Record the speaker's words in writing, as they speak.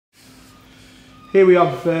Here we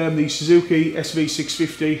have the Suzuki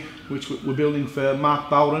SV650, which we're building for Mark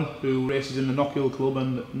Bowden, who races in the Knockhill Club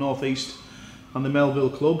and North East and the Melville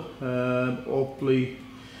Club. Hopefully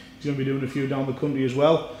he's going to be doing a few down the country as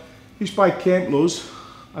well. This bike came to us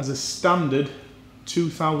as a standard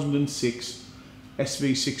 2006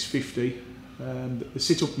 SV650, the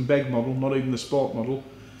sit-up and beg model, not even the sport model.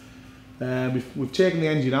 We've taken the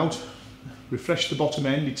engine out, refreshed the bottom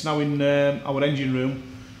end. It's now in our engine room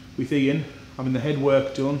with Ian, having the head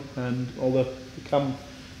work done and all the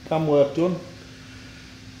cam work done.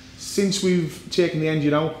 Since we've taken the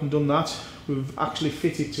engine out and done that, we've actually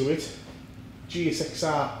fitted to it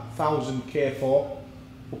GSXR 1000 K4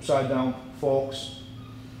 upside down forks,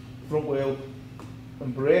 front wheel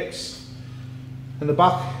and brakes. In the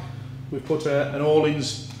back we've put an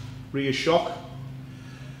all-ins rear shock.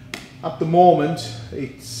 At the moment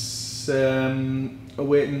it's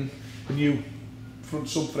awaiting a new front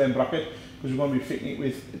subframe bracket because we're going to be fitting it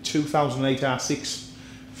with a 2008 R6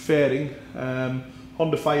 fairing,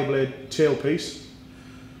 Honda Fireblade tailpiece.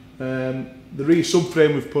 The rear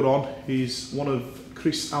subframe we've put on is one of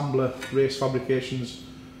Chris Ambler Race Fabrications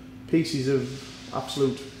pieces of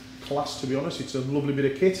absolute class, to be honest. It's a lovely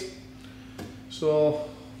bit of kit. So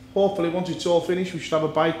hopefully once it's all finished we should have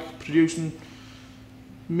a bike producing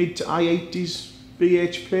mid to high 80s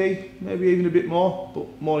bhp, maybe even a bit more,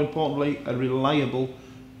 but more importantly a reliable,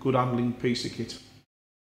 good handling piece of kit.